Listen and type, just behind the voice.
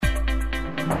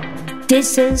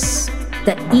This is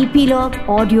the Epilogue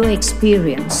Audio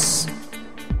Experience.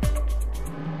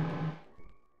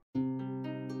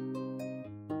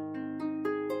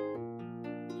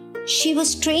 She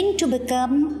was trained to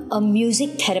become a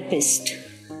music therapist,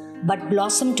 but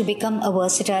blossomed to become a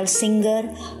versatile singer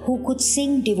who could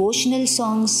sing devotional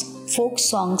songs, folk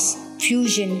songs,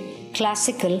 fusion,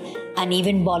 classical, and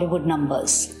even Bollywood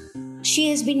numbers.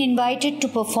 She has been invited to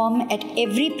perform at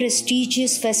every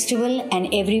prestigious festival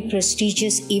and every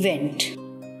prestigious event.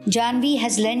 Janhvi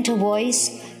has lent her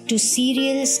voice to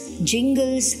serials,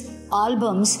 jingles,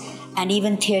 albums, and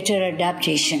even theatre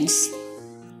adaptations.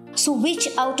 So which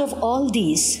out of all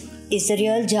these is the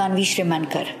real Janhvi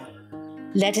Srimankar?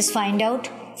 Let us find out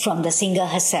from the singer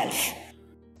herself.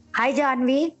 Hi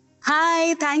Janhvi.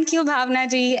 Hi, thank you, Bhavna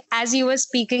ji. As you were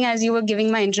speaking, as you were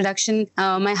giving my introduction,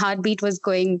 my heartbeat was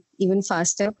going even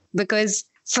faster because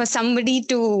for somebody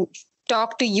to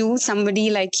talk to you, somebody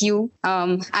like you,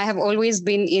 I have always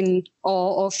been in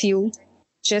awe of you.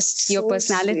 Just your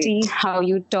personality, sweet. How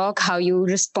you talk, how you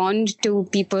respond to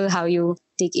people, how you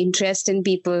take interest in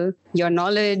people, your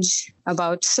knowledge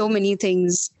about so many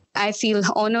things. I feel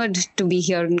honored to be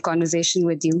here in conversation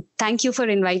with you. Thank you for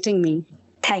inviting me.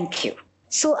 Thank you.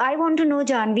 So I want to know,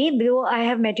 Janhvi, though I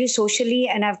have met you socially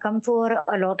and I've come for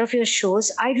a lot of your shows,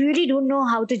 I really don't know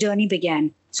how the journey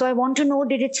began. So I want to know,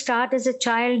 did it start as a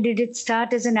child? Did it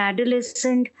start as an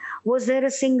adolescent? Was there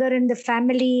a singer in the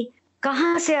family?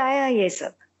 Kahan se aaya ye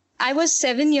sab? I was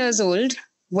 7 years old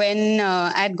when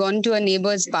I had gone to a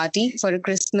neighbor's party for a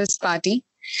Christmas party.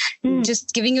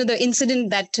 Just giving you the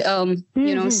incident that,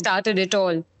 started it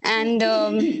all. And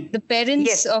the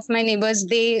parents of my neighbors,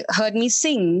 they heard me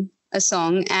sing a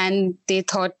song and they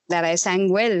thought that I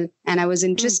sang well and I was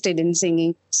interested in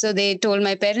singing. So they told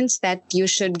my parents that you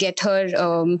should get her,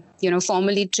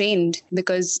 formally trained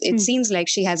because it seems like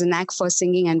she has a knack for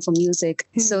singing and for music.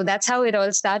 So that's how it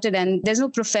all started. And there's no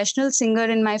professional singer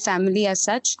in my family as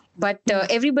such, but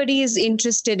everybody is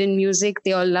interested in music.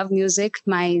 They all love music.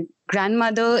 My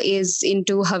grandmother is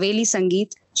into Haveli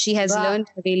Sangeet. She has learned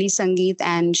Haveli Sangeet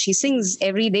and she sings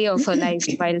every day of her life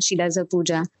while she does her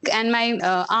puja. And my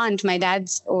aunt, my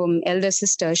dad's elder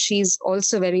sister, she's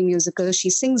also very musical. She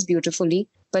sings beautifully,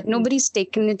 but nobody's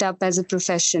taken it up as a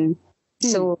profession.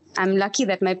 So I'm lucky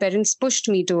that my parents pushed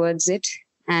me towards it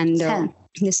and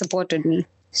they supported me.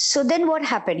 So then what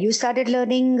happened? You started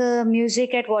learning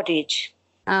music at what age?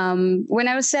 When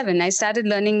I was 7, I started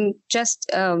learning just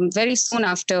very soon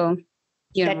after,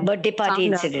 that birthday party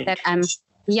incident.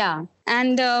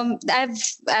 And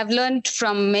I've learned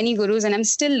from many gurus and I'm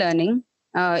still learning.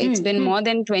 It's been more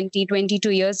than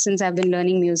 22 years since I've been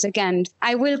learning music, and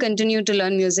I will continue to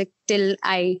learn music till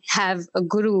I have a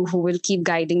guru who will keep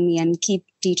guiding me and keep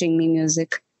teaching me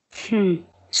music.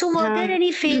 So were there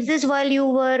any phases while you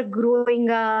were growing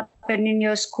up and in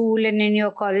your school and in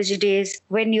your college days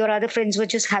when your other friends were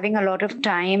just having a lot of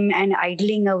time and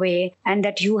idling away and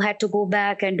that you had to go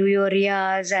back and do your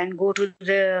riyaz and go to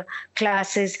the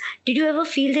classes? Did you ever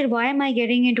feel that why am I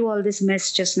getting into all this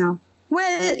mess just now?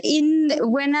 Well,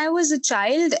 when I was a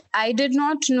child, I did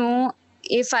not know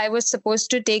if I was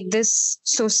supposed to take this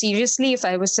so seriously, if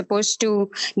I was supposed to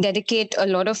dedicate a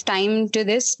lot of time to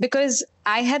this, because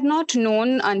I had not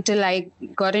known until I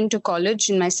got into college,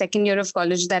 in my second year of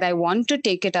college, that I want to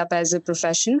take it up as a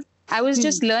profession. I was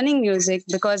just learning music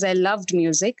because I loved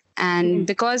music and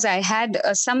because I had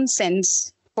some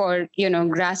sense for,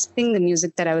 grasping the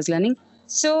music that I was learning.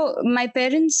 So my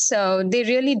parents, they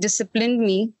really disciplined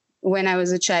me when I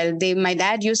was a child. My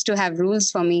dad used to have rules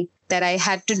for me that I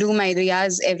had to do my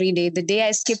riyaz every day. The day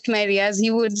I skipped my riyaz, he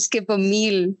would skip a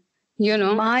meal,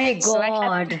 My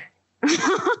God.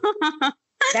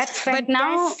 That's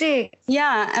fantastic. But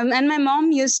now, and my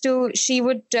mom she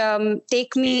would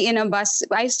take me in a bus.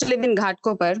 I used to live in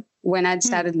Ghatkopar when I'd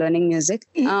started learning music.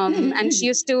 And she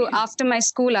used to, after my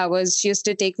school hours, she used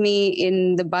to take me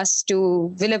in the bus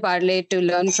to Vileparle to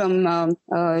learn from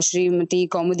Srimati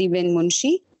Kaumudi Ben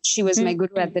Munshi. She was my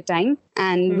guru at the time.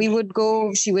 And we would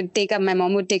go, my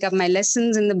mom would take up my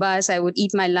lessons in the bus. I would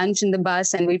eat my lunch in the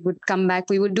bus and we would come back.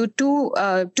 We would do 2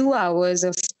 hours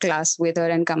of class with her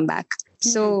and come back.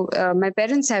 So my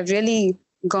parents have really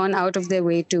gone out of their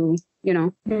way to,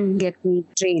 get me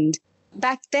trained.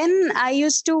 Back then, I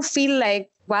used to feel like,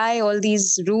 why all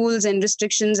these rules and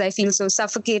restrictions? I feel so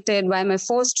suffocated. Why am I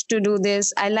forced to do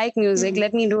this? I like music.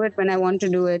 Let me do it when I want to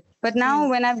do it. But now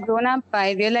when I've grown up,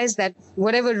 I realized that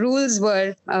whatever rules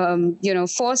were,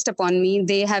 forced upon me,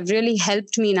 they have really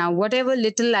helped me now. Whatever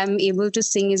little I'm able to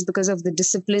sing is because of the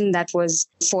discipline that was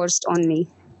forced on me.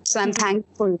 So I'm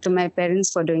thankful to my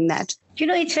parents for doing that.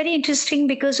 It's very interesting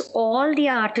because all the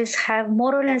artists have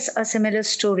more or less a similar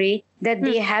story, that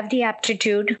they have the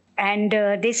aptitude and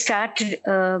they start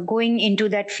going into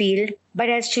that field. But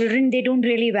as children, they don't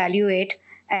really value it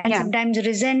and Yeah. sometimes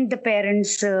resent the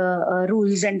parents'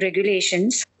 rules and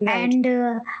regulations. Right.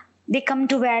 And they come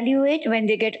to value it when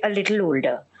they get a little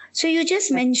older. So you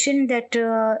just mentioned that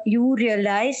you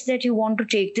realized that you want to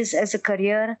take this as a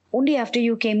career only after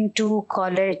you came to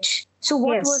college. So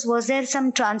what Yes. was there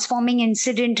some transforming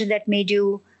incident that made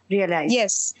you realize?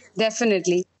 Yes,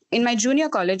 definitely. In my junior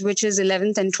college, which is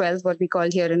 11th and 12th, what we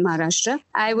call here in Maharashtra,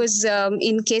 I was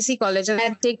in KC College and I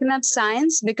had taken up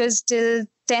science because till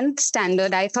 10th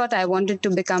standard, I thought I wanted to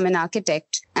become an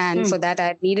architect. And for that,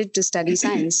 I needed to study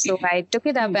science. So I took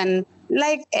it up and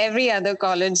like every other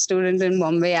college student in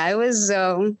Bombay, I was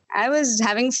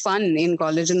having fun in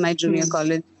college, in my junior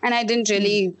college. And I didn't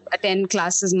really attend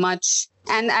classes much.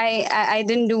 And I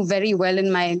didn't do very well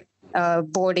in my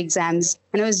board exams,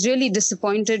 and I was really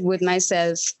disappointed with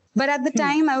myself. But at the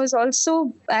time,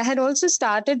 I had also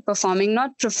started performing,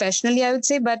 not professionally, I would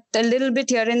say, but a little bit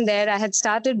here and there. I had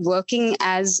started working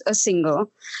as a singer.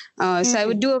 So I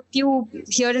would do a few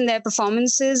here and there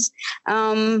performances.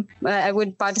 I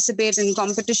would participate in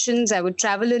competitions. I would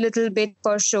travel a little bit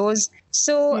for shows.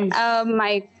 So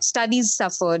my studies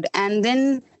suffered. And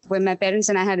then when my parents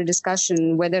and I had a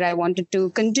discussion whether I wanted to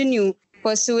continue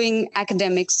pursuing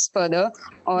academics further,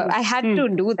 or I had to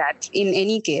do that in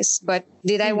any case. But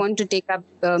did I want to take up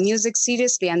music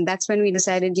seriously? And that's when we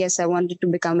decided, yes, I wanted to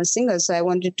become a singer. So I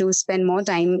wanted to spend more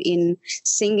time in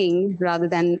singing rather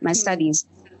than my studies.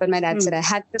 But my dad said I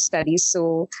had to study.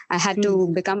 So I had to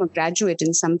become a graduate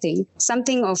in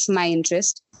something of my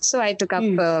interest. So I took up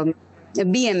a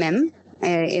BMM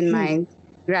in my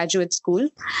graduate school,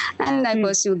 and I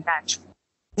pursued that.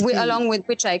 Along with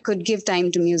which I could give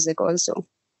time to music also.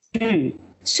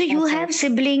 So you have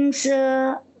siblings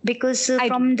because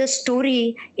from the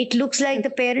story, it looks like the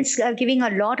parents are giving a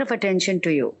lot of attention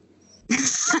to you.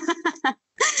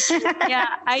 Yeah,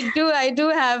 I do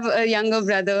have a younger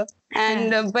brother,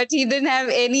 and but he didn't have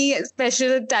any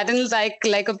special talent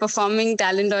like a performing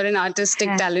talent or an artistic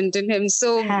talent in him.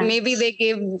 So maybe they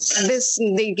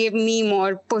gave me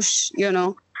more push,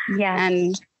 Yeah,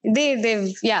 and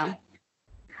they've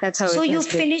that's how. So you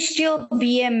finished your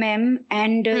BMM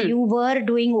and you were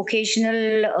doing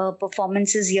occasional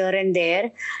performances here and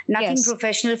there, nothing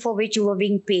professional for which you were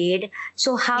being paid.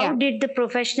 So how did the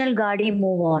professional Gaadi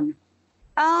move on?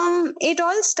 It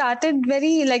all started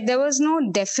there was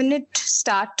no definite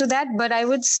start to that, but I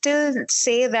would still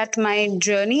say that my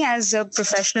journey as a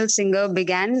professional singer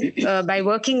began by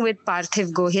working with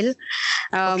Parthiv Gohil.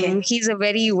 He's a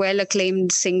very well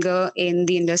acclaimed singer in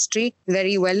the industry,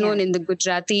 very well known in the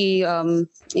Gujarati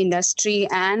industry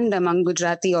and among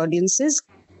Gujarati audiences.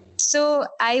 So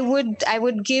I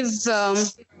would give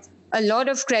a lot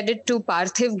of credit to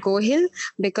Parthiv Gohil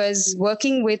because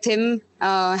working with him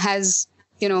has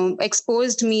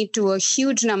exposed me to a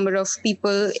huge number of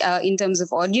people in terms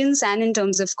of audience and in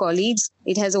terms of colleagues.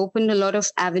 It has opened a lot of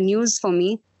avenues for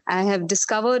me. I have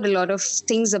discovered a lot of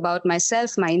things about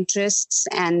myself, my interests,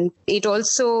 and it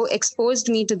also exposed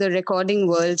me to the recording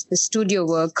world, the studio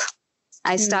work.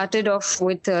 I started off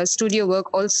with studio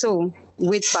work also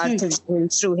with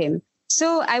Parthiv through him.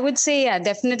 So I would say,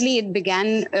 definitely it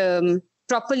began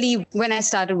properly when I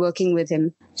started working with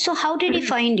him. So how did he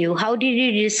find you? How did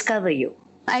he discover you?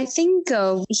 I think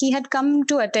he had come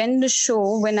to attend a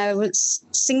show when I was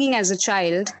singing as a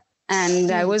child,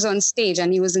 and I was on stage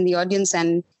and he was in the audience,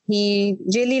 and he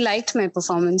really liked my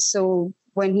performance. So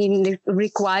when he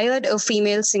required a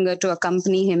female singer to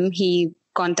accompany him, he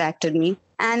contacted me.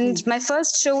 And my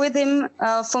first show with him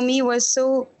for me was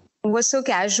so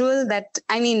casual that,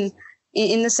 in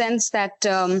the sense that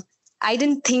I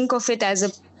didn't think of it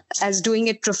as doing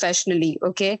it professionally,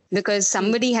 okay? Because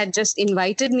somebody had just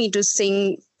invited me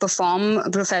to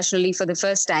perform professionally for the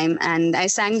first time. And I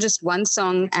sang just one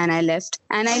song and I left.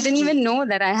 And I didn't even know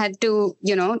that I had to,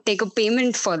 take a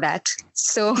payment for that.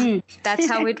 So that's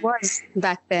how it was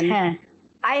back then.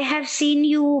 I have seen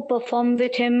you perform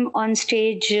with him on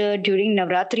stage during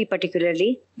Navratri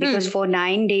particularly, because for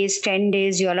 9 days, 10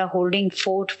 days, you all are holding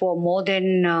fort for more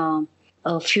than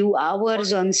a few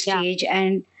hours on stage.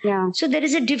 And so there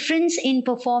is a difference in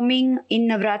performing in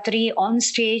Navratri on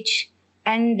stage.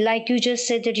 And like you just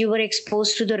said that you were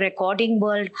exposed to the recording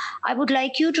world, I would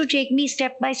like you to take me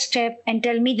step by step and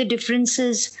tell me the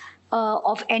differences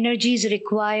of energies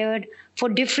required for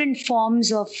different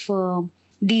forms of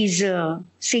these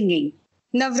singing.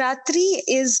 Navratri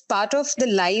is part of the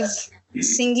live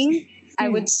singing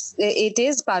it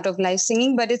is part of live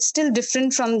singing, but it's still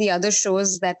different from the other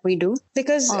shows that we do,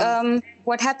 because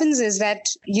what happens is that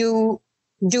you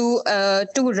do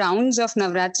 2 rounds of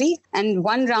Navratri, and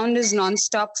one round is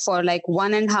non-stop for like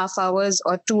 1.5 hours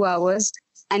or 2 hours,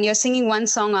 and you're singing one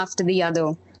song after the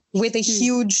other with a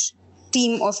huge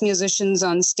team of musicians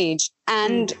on stage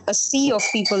and a sea of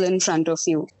people in front of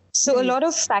you. So a lot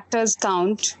of factors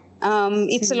count.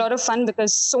 It's a lot of fun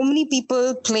because so many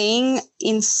people playing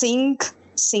in sync,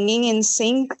 singing in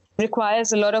sync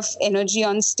requires a lot of energy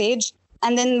on stage.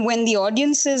 And then when the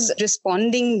audience is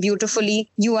responding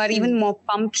beautifully, you are even more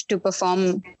pumped to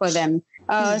perform for them.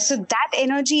 So that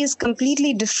energy is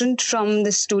completely different from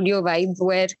the studio vibe,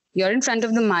 where you're in front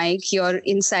of the mic, you're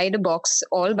inside a box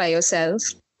all by yourself.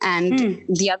 And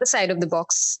the other side of the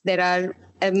box, there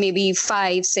are maybe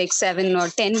 5, 6, 7 or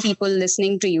 10 people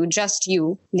listening to you, just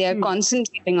you. They are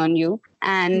concentrating on you.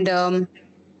 And the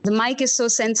mic is so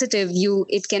sensitive,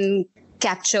 it can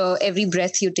capture every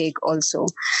breath you take also.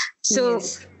 So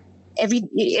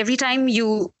every time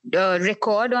you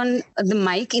record on the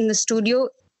mic in the studio,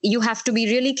 you have to be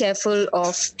really careful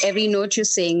of every note you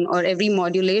sing or every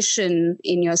modulation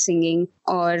in your singing,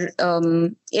 or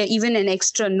even an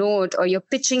extra note, or your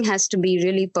pitching has to be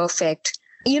really perfect.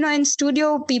 In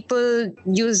studio, people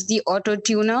use the auto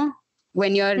tuner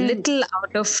when you're a little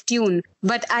out of tune,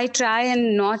 but I try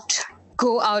and not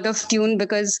go out of tune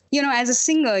because, as a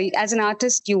singer, as an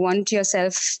artist, you want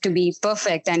yourself to be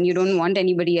perfect and you don't want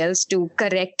anybody else to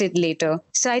correct it later.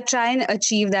 So I try and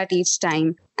achieve that each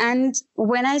time. And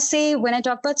when I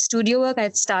talk about studio work, I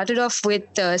started off with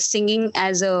singing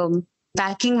as a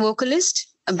backing vocalist.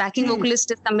 A backing vocalist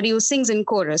is somebody who sings in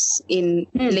chorus in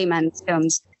layman's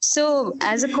terms. So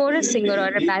as a chorus singer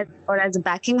or as a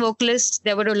backing vocalist,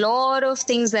 there were a lot of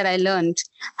things that I learned.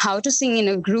 How to sing in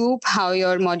a group, how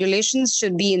your modulations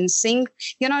should be in sync.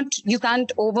 You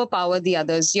can't overpower the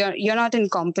others. You're not in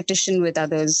competition with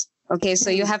others. Okay, so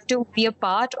you have to be a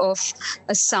part of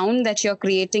a sound that you're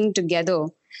creating together.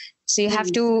 So you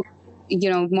have to,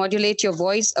 modulate your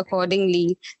voice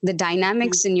accordingly. The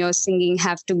dynamics in your singing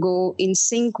have to go in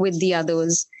sync with the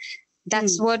others.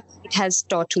 That's what it has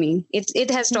taught me.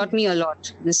 It has taught me a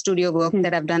lot, the studio work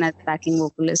that I've done as a backing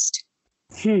vocalist.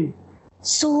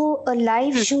 So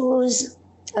live shows,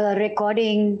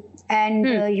 recording,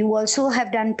 and you also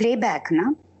have done playback,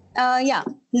 no? Yeah,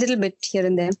 little bit here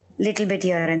and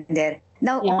there.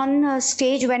 Now, on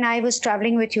stage, when I was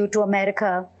traveling with you to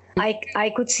America,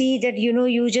 I could see that,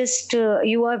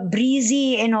 you are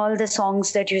breezy in all the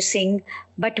songs that you sing.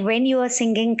 But when you are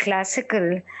singing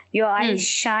classical, your eyes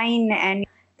shine and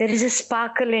there is a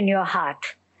sparkle in your heart.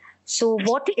 So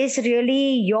what is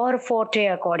really your forte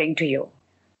according to you?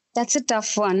 That's a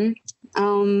tough one.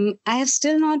 I have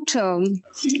still not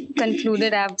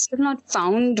concluded. I have still not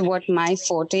found what my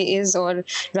forte is, or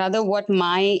rather what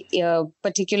my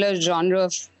particular genre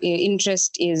of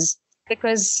interest is,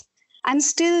 because I'm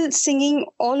still singing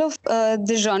all of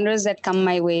the genres that come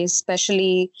my way,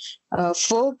 especially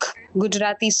folk,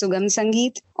 Gujarati Sugam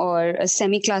Sangeet, or a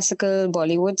semi-classical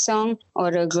Bollywood song, or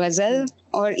a ghazal,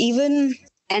 or even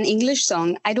an English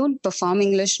song. I don't perform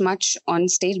English much on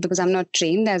stage because I'm not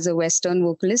trained as a Western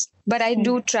vocalist, but I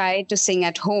do try to sing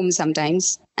at home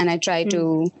sometimes, and I try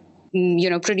to,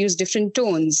 produce different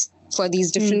tones for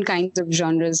these different kinds of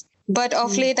genres. But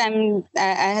of late, I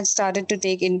have started to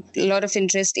take a lot of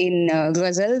interest in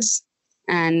ghazals,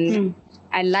 and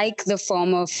I like the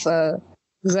form of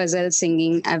ghazal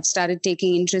singing. I've started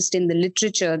taking interest in the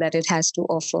literature that it has to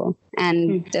offer,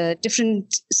 and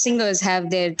different singers have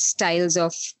their styles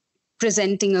of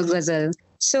presenting a ghazal.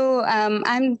 So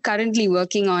I'm currently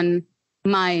working on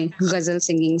my ghazal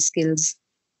singing skills.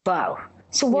 Wow.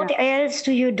 So what else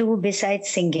do you do besides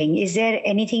singing? Is there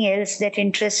anything else that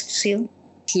interests you?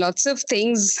 Lots of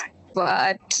things,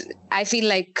 but I feel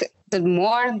like the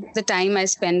more the time I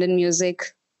spend in music,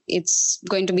 it's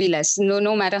going to be less.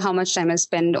 No matter how much time I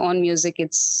spend on music,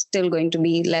 it's still going to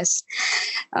be less.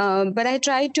 But I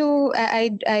try to,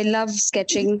 I love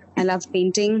sketching. I love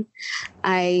painting.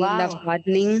 I love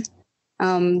gardening.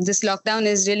 This lockdown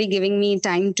is really giving me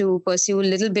time to pursue a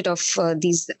little bit of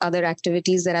these other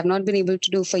activities that I've not been able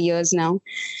to do for years now.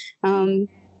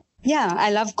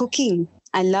 I love cooking.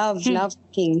 I love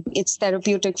cooking. It's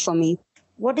therapeutic for me.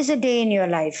 What is a day in your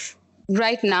life?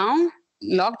 Right now,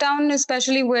 lockdown,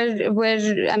 especially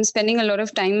where I'm spending a lot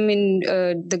of time in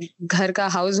the ghar ka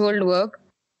household work.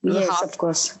 Yes, of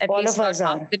course. At All least of us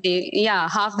half are. the day. Yeah,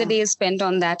 half the day is spent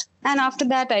on that. And after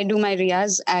that, I do my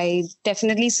riyaz. I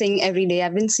definitely sing every day.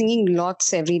 I've been singing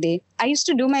lots every day. I used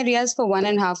to do my riyaz for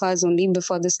 1.5 hours only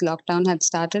before this lockdown had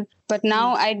started. But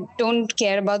now I don't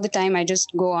care about the time. I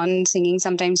just go on singing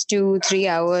sometimes 2-3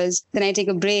 hours. Then I take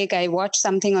a break. I watch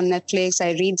something on Netflix.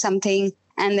 I read something.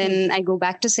 And then I go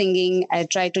back to singing. I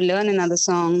try to learn another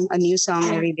song, a new song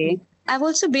every day. I've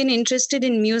also been interested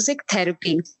in music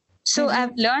therapy. So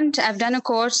I've done a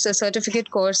course, a certificate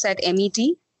course at MET,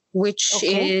 which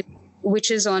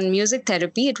is on music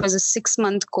therapy. It was a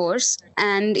 6-month course.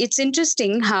 And it's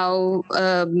interesting how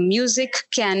music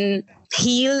can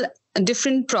heal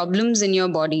different problems in your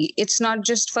body. It's not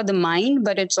just for the mind,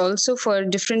 but it's also for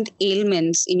different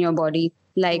ailments in your body,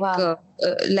 like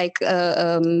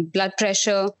blood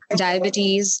pressure,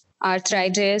 diabetes,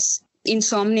 arthritis,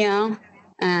 insomnia,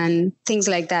 and things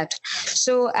like that.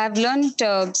 So I've learned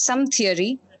some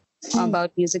theory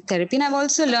about music therapy, and I've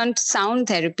also learned sound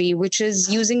therapy, which is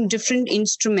using different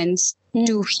instruments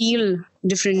to heal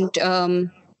different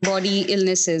body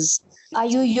illnesses. Are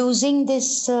you using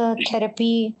this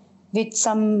therapy with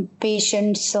some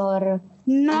patients or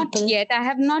not people? Yet? I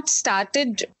have not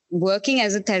started working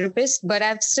as a therapist, but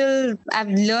I've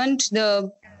learned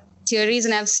the theories,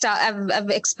 and I've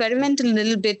experimented a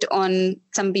little bit on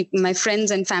some people, my friends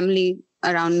and family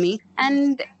around me,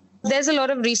 and there's a lot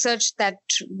of research that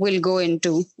will go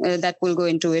into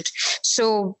it.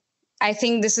 So I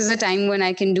think this is a time when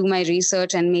I can do my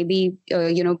research and maybe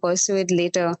pursue it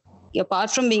later.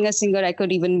 Apart from being a singer, I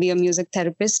could even be a music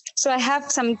therapist. So I have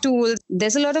some tools.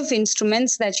 There's a lot of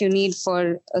instruments that you need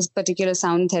for a particular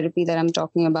sound therapy that I'm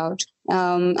talking about.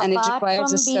 And it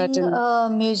requires a certain... being a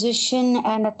musician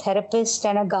and a therapist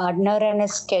and a gardener and a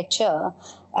sketcher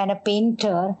and a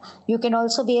painter, you can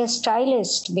also be a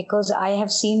stylist, because I have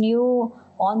seen you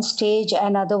on stage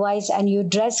and otherwise, and you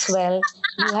dress well.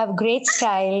 You have great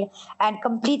style and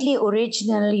completely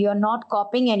original. You're not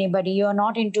copying anybody. You're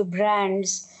not into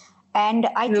brands. And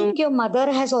I think your mother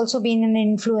has also been an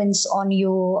influence on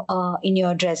you in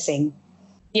your dressing.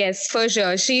 Yes, for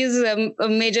sure. She's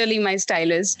majorly my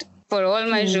stylist. For all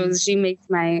my shows, she makes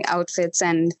my outfits.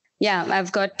 And yeah,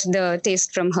 I've got the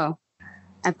taste from her.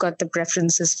 I've got the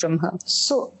preferences from her.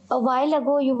 So a while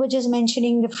ago, you were just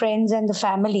mentioning the friends and the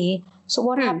family. So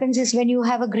what happens is, when you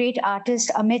have a great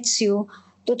artist amidst you,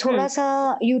 to thoda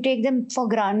sa you take them for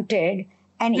granted.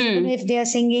 And even if they are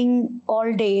singing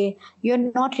all day, you're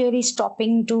not really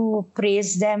stopping to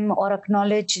praise them or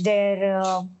acknowledge their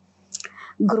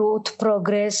growth,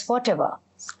 progress, whatever.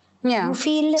 Yeah. You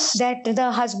feel that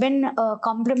the husband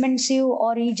compliments you,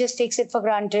 or he just takes it for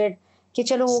granted कि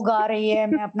चलो वो गा रही है,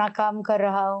 मैं अपना काम कर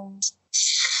रहा हूँ.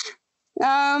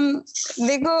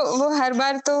 देखो, वो हर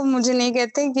बार तो मुझे नहीं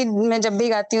कहते कि मैं जब भी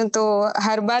गाती हूँ तो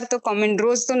हर बार तो कमेंट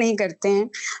रोज तो नहीं करते हैं,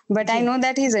 but I know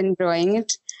that he's enjoying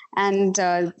it, and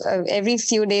every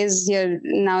few days here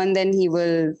now and then he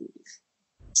will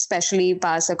specially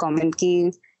pass a comment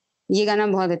कि ये गाना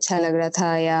बहुत अच्छा लग रहा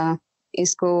था, या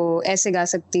इसको ऐसे गा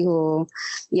सकती हो,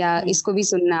 या इसको भी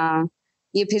सुनना,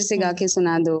 ये फिर से गा के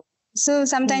सुना दो. So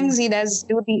sometimes he does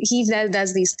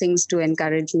these things to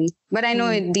encourage me, but I know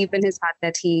it deep in his heart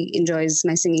that he enjoys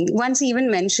my singing. Once he even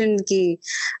mentioned कि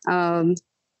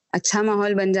अच्छा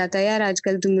माहौल बन जाता है यार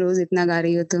आजकल तुम रोज इतना गा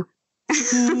रही हो तो.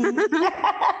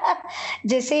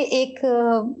 जैसे एक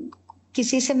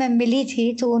किसी से मैं मिली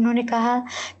थी, तो उन्होंने कहा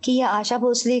कि ये आशा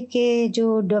भोसले के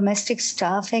जो डोमेस्टिक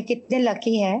स्टाफ है कितने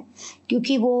लकी है,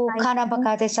 क्योंकि वो खाना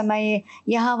पकाते समय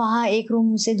यहाँ वहाँ एक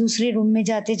रूम से दूसरे रूम में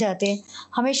जाते जाते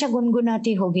हमेशा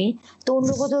गुनगुनाती होगी. तो उन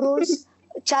लोगों को तो रोज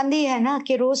चांदी है ना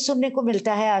कि रोज सुनने को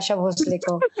मिलता है आशा भोसले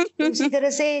को. तो उसी तरह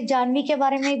से जाह्नवी के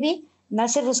बारे में भी न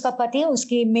सिर्फ उसका पति,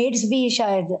 उसकी मेड्स भी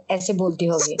शायद ऐसे बोलती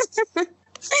होगी.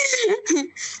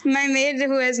 My maid,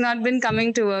 who has not been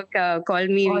coming to work,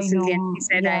 called me recently and she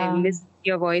said, I miss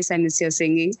your voice, I miss your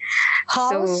singing.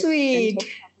 How sweet.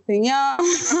 Yeah.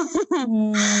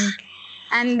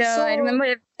 And I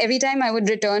remember every time I would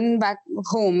return back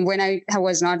home when I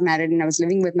was not married and I was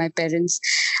living with my parents,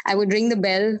 I would ring the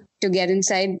bell to get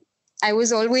inside. I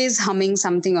was always humming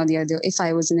something or the other if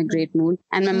I was in a great mood.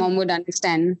 And my mom would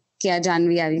understand, Kya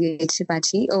Jahnvi aa gayi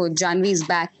Pachi. Oh, Jahnvi is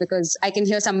back, because I can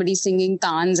hear somebody singing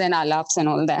tans and alaps and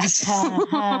all that.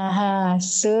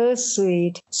 So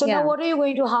sweet. So now what are you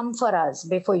going to hum for us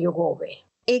before you go away?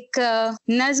 एक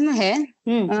नज्म है,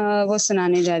 वो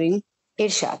सुनाने जा रही हूँ.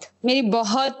 इरशाद. मेरी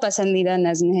बहुत पसंदीदा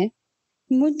नज्म है.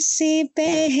 मुझसे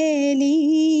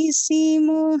पहली सी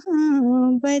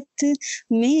मोहब्बत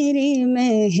मेरे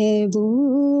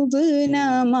महबूब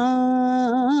ना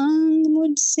मांग,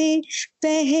 मुझसे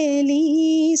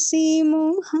पहली सी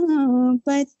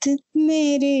मोहब्बत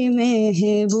मेरे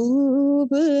महबूब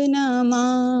नमा,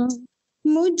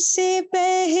 मुझसे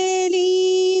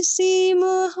पहली सी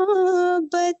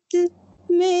मोहब्बत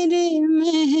मेरे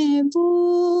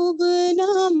महबूब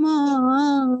नमा,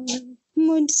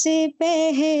 मुझसे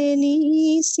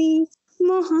पहली सी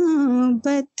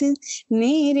मोहब्बत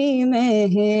मेरे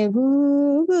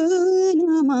महबूब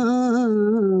नमा।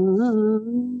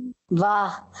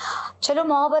 वाह, चलो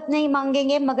मोहब्बत नहीं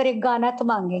मांगेंगे मगर एक गाना तो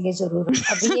मांगेंगे जरूर।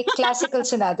 अभी एक क्लासिकल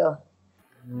सुना दो।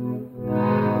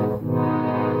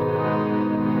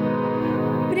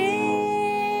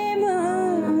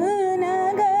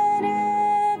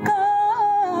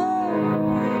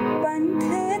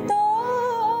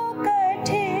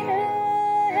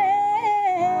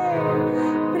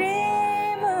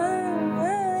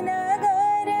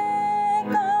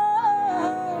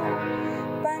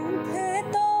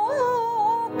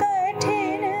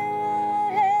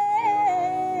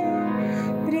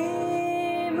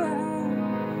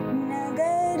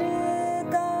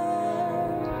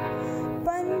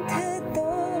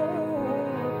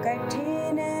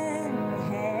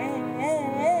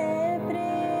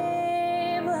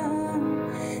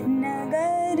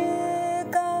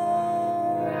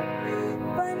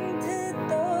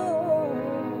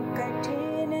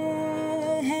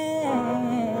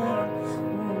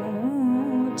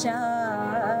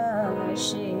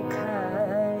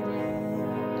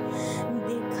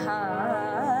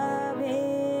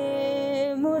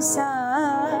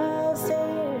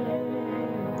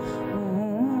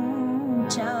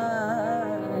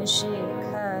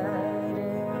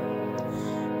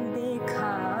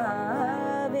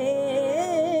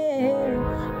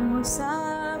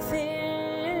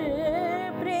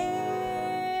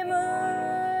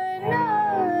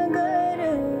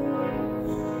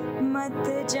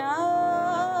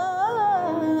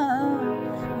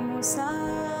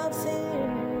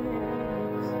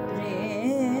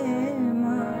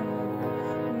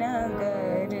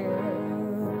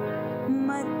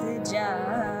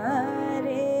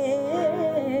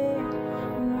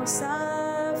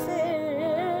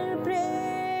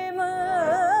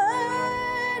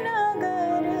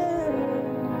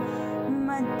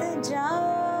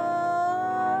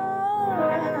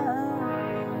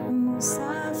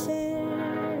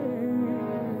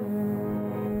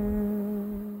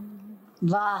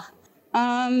 वाह।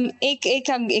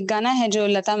 एक गाना है जो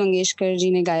लता मंगेशकर जी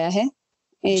ने गाया है.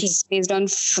 It's based on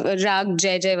Rag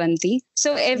Jai Jaivanti.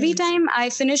 So every time I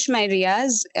finish my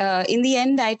riyaz, in the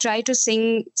end I try to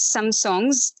sing some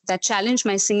songs that challenge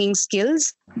my singing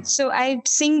skills. So I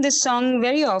sing this song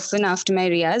very often after my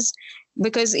riyaz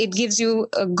because it gives you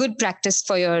a good practice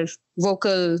for your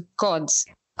vocal cords.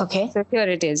 Okay. So here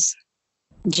it is.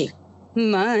 जी.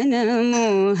 मन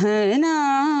मोहना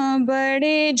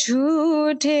बड़े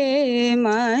झूठे,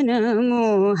 मन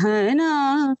मोहना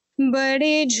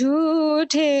बड़े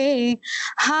झूठे,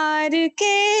 हार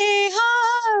के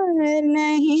हार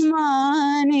नहीं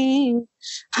माने,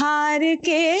 हार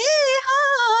के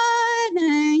हार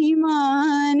नहीं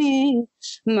माने,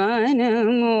 मन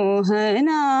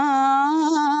मोहना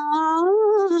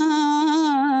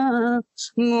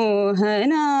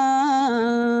मोहना।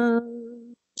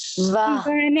 वाह।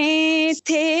 बने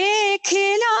थे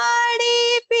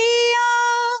खिलाड़ी पिया,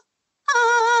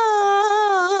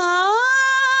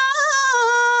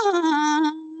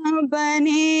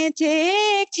 बने थे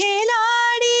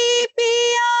खिलाड़ी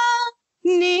पिया,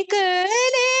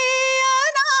 निकले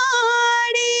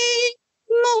अनाड़ी,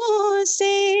 मुँह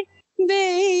से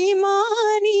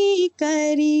बेईमानी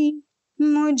करी,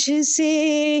 मुझसे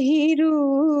ही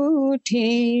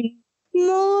रूठे,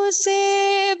 मुँह से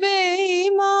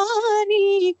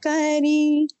बेईमानी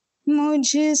करी,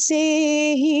 मुझसे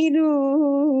ही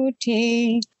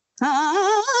रूठे,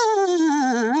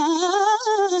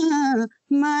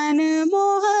 मन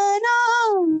मोहना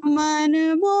मन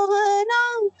मोहना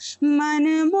मन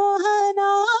मोहना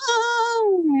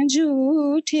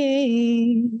झूठे।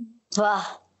 वाह।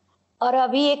 और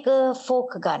अभी एक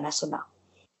फोक गाना सुना।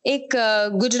 एक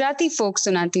गुजराती फोक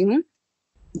सुनाती हूँ।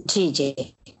 जी जी।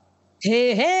 हे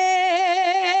हे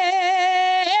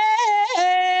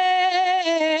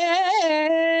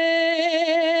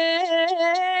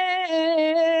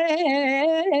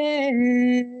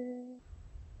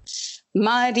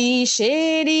मारी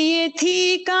शेरी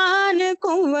थी कान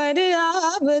कुंवर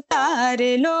अवतार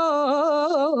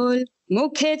लोल,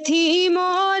 मुखे थी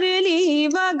मोरली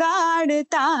वगाड़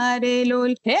तारे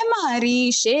लोल। हे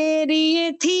मारी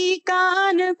शेरी थी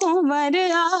कान कुंवर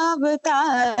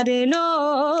अवतार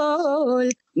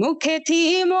लोल, मुखे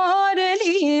थी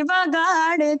मोरली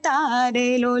वगाड़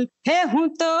તારે લોલ હે હું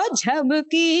તો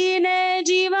ઝબકીને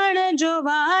જીવન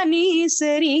જોવાની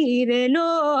શરીર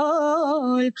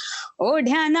લોલ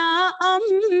ઓઢ્યાના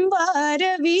અંબર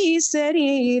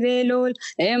વિસરી રે લોલ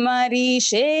હે મારી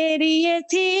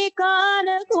શેરીએથી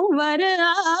કાન કુંવર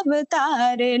આવતા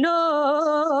રે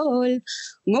લોલ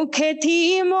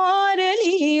મુખેથી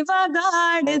મોરલી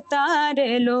વગાડતા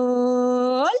રે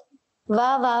લોલ.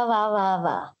 Wow, wow, wow, wow,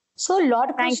 wow. So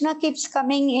Lord Krishna keeps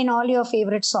coming in all your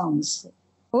favorite songs.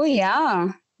 Oh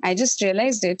yeah, I just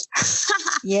realized it.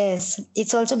 Yes,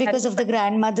 it's also because of the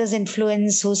grandmother's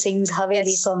influence who sings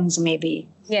Haveli songs maybe.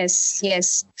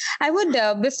 Yes. I would,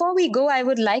 before we go, I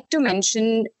would like to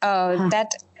mention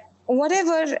that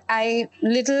whatever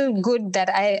little good that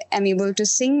I am able to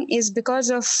sing is because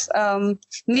of,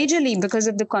 majorly because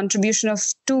of the contribution of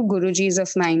two Gurujis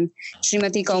of mine,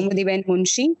 Srimati Kaumudiben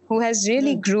Munshi, who has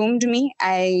really groomed me.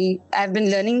 I've been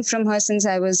learning from her since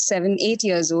I was 7-8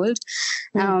 years old.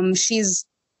 She's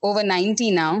over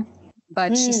 90 now,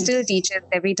 but she still teaches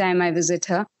every time I visit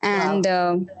her. And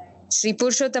Sri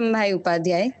Purushottam Bhai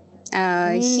Upadhyay,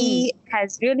 he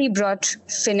has really brought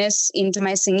finesse into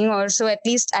my singing, or so at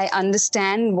least I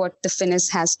understand what the finesse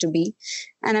has to be,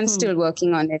 and I'm still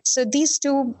working on it. So these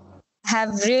two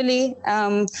have really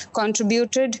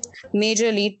contributed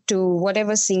majorly to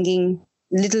whatever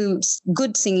little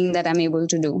good singing that I'm able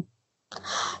to do.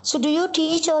 So do you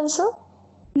teach also?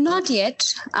 Not yet.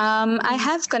 I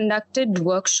have conducted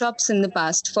workshops in the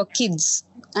past for kids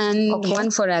and one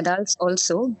for adults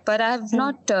also, but I have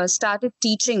not started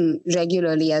teaching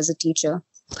regularly as a teacher.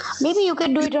 Maybe you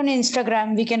can do it on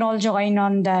Instagram. We can all join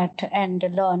on that and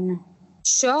learn.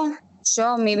 Sure.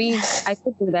 Maybe I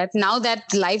could do that. Now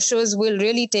that live shows will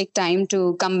really take time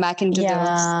to come back into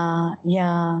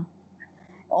Yeah.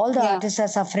 All the artists are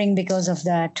suffering because of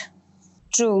that.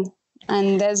 True.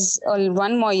 And there's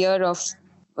one more year of,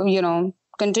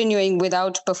 continuing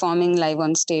without performing live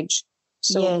on stage.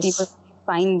 So people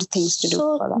find things to do.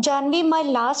 So, Janvi, my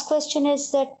last question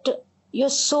is that you're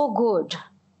so good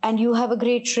and you have a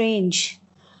great range.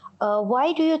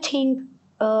 Why do you think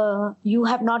you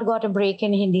have not got a break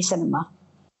in Hindi cinema?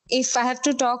 If I have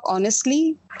to talk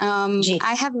honestly,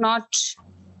 I have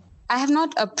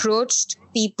not approached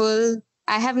people.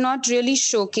 I have not really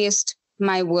showcased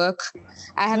my work.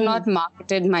 I have not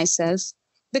marketed myself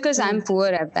because I'm poor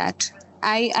at that.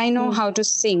 I know how to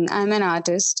sing. I'm an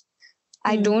artist.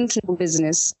 I don't know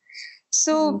business.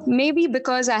 So maybe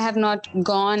because I have not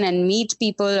gone and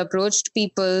approached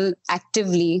people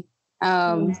actively,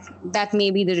 that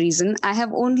may be the reason. I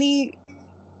have only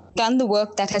done the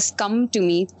work that has come to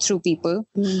me through people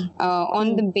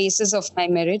on the basis of my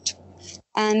merit.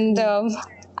 And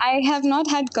I have not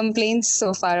had complaints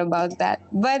so far about that.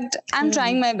 But I'm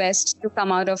trying my best to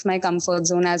come out of my comfort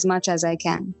zone as much as I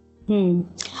can.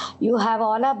 You have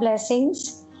all our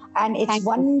blessings. And it's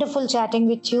wonderful chatting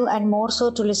with you, and more so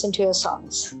to listen to your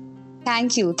songs.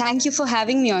 Thank you. Thank you for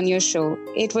having me on your show.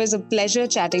 It was a pleasure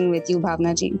chatting with you,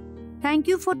 Bhavna ji. Thank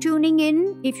you for tuning in.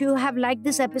 If you have liked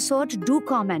this episode, do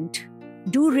comment.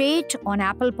 Do rate on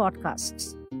Apple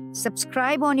Podcasts.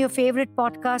 Subscribe on your favorite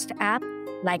podcast app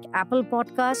like Apple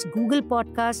Podcasts, Google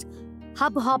Podcasts,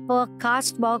 Hubhopper,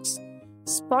 Castbox,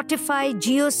 Spotify,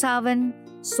 JioSaavn,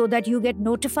 so that you get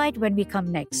notified when we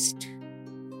come next.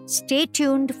 Stay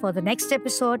tuned for the next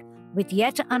episode with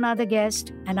yet another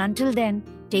guest, and until then,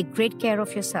 take great care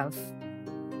of yourself.